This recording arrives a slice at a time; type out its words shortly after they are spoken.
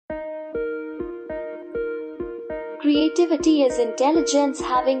Creativity is intelligence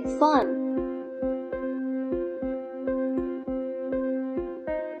having fun.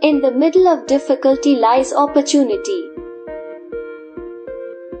 In the middle of difficulty lies opportunity.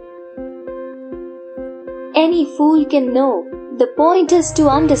 Any fool can know. The point is to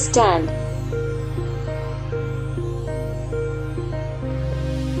understand.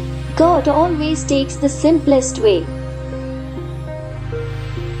 God always takes the simplest way.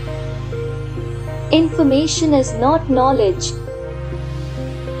 Information is not knowledge.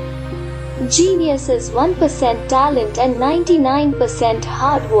 Genius is 1% talent and 99%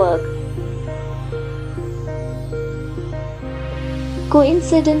 hard work.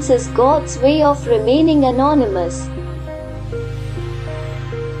 Coincidence is God's way of remaining anonymous.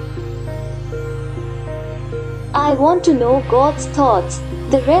 I want to know God's thoughts,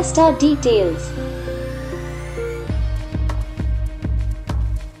 the rest are details.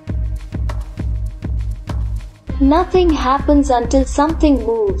 Nothing happens until something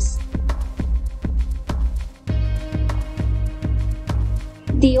moves.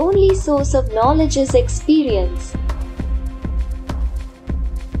 The only source of knowledge is experience.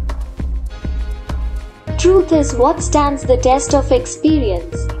 Truth is what stands the test of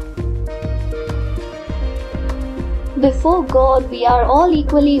experience. Before God we are all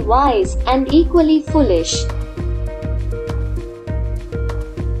equally wise and equally foolish.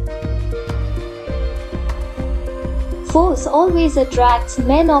 Force always attracts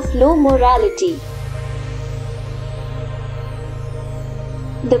men of low morality.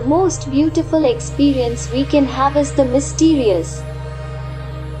 The most beautiful experience we can have is the mysterious.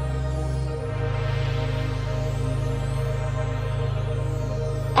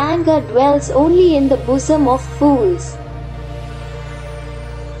 Anger dwells only in the bosom of fools.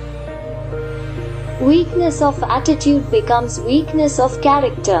 Weakness of attitude becomes weakness of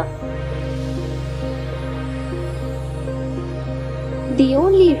character. The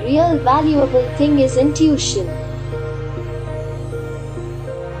only real valuable thing is intuition.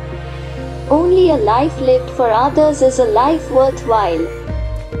 Only a life lived for others is a life worthwhile.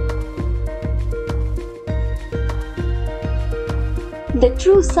 The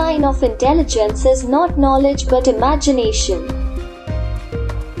true sign of intelligence is not knowledge but imagination.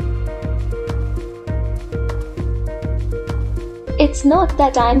 It's not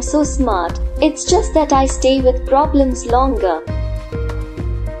that I'm so smart, it's just that I stay with problems longer.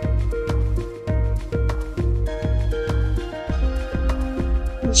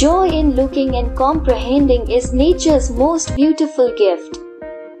 Joy in looking and comprehending is nature's most beautiful gift.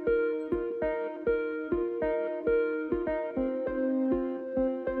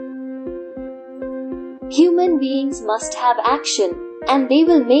 Human beings must have action, and they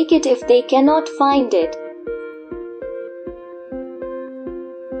will make it if they cannot find it.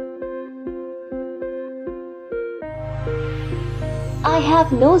 I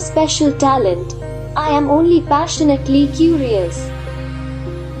have no special talent. I am only passionately curious.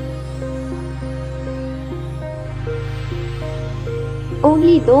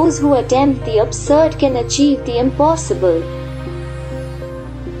 Only those who attempt the absurd can achieve the impossible.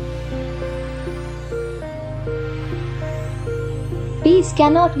 Peace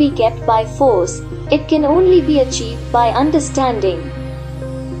cannot be kept by force, it can only be achieved by understanding.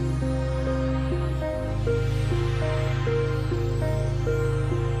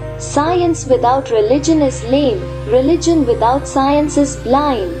 Science without religion is lame, religion without science is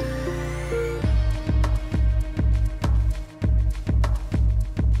blind.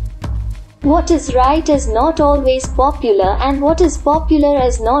 What is right is not always popular, and what is popular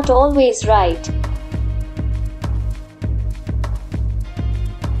is not always right.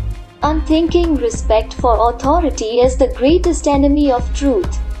 Unthinking respect for authority is the greatest enemy of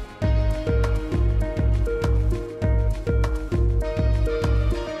truth.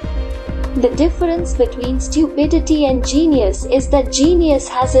 The difference between stupidity and genius is that genius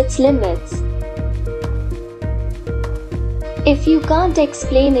has its limits. If you can't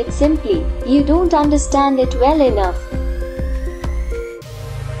explain it simply, you don't understand it well enough.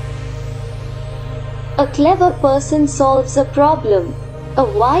 A clever person solves a problem. A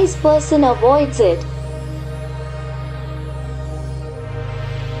wise person avoids it.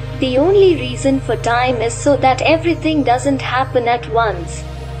 The only reason for time is so that everything doesn't happen at once.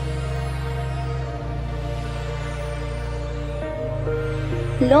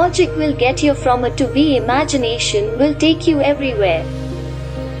 Logic will get you from A to B. Imagination will take you everywhere.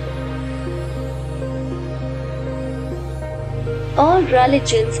 All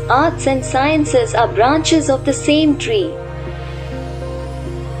religions, arts and sciences are branches of the same tree.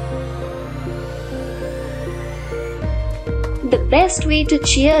 The best way to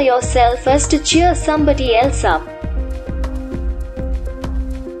cheer yourself is to cheer somebody else up.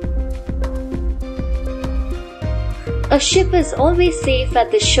 A ship is always safe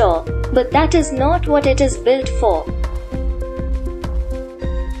at the shore, but that is not what it is built for.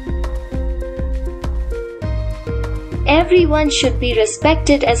 Everyone should be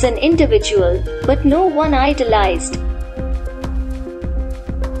respected as an individual, but no one idolized.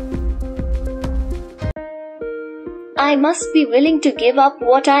 I must be willing to give up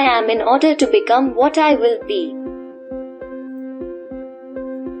what I am in order to become what I will be.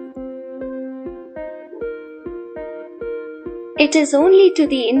 It is only to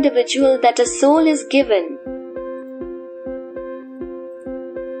the individual that a soul is given.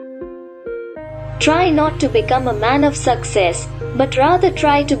 Try not to become a man of success, but rather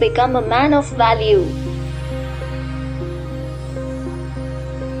try to become a man of value.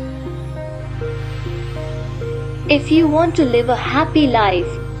 If you want to live a happy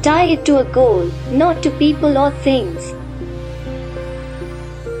life, tie it to a goal, not to people or things.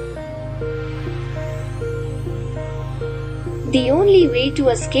 The only way to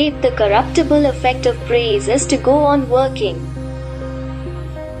escape the corruptible effect of praise is to go on working.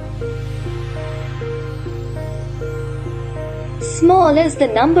 Small is the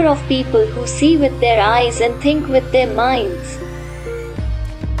number of people who see with their eyes and think with their minds.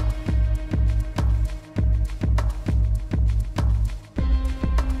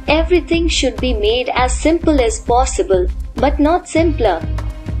 Everything should be made as simple as possible, but not simpler.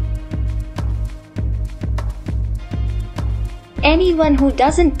 Anyone who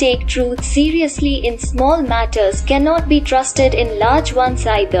doesn't take truth seriously in small matters cannot be trusted in large ones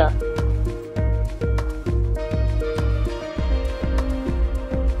either.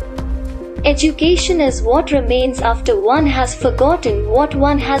 Education is what remains after one has forgotten what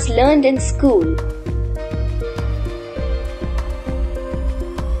one has learned in school.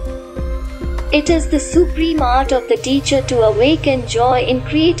 It is the supreme art of the teacher to awaken joy in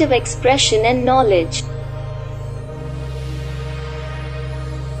creative expression and knowledge.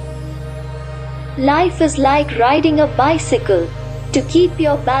 Life is like riding a bicycle. To keep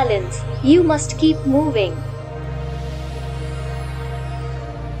your balance, you must keep moving.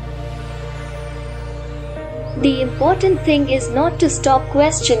 The important thing is not to stop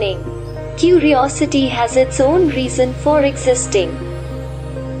questioning. Curiosity has its own reason for existing.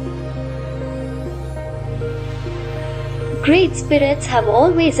 Great spirits have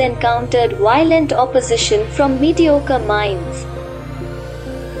always encountered violent opposition from mediocre minds.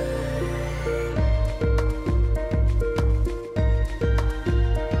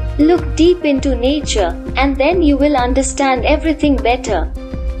 Look deep into nature, and then you will understand everything better.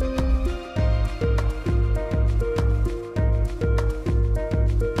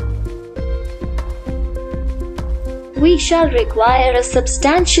 We shall require a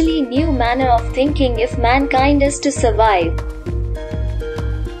substantially new manner of thinking if mankind is to survive.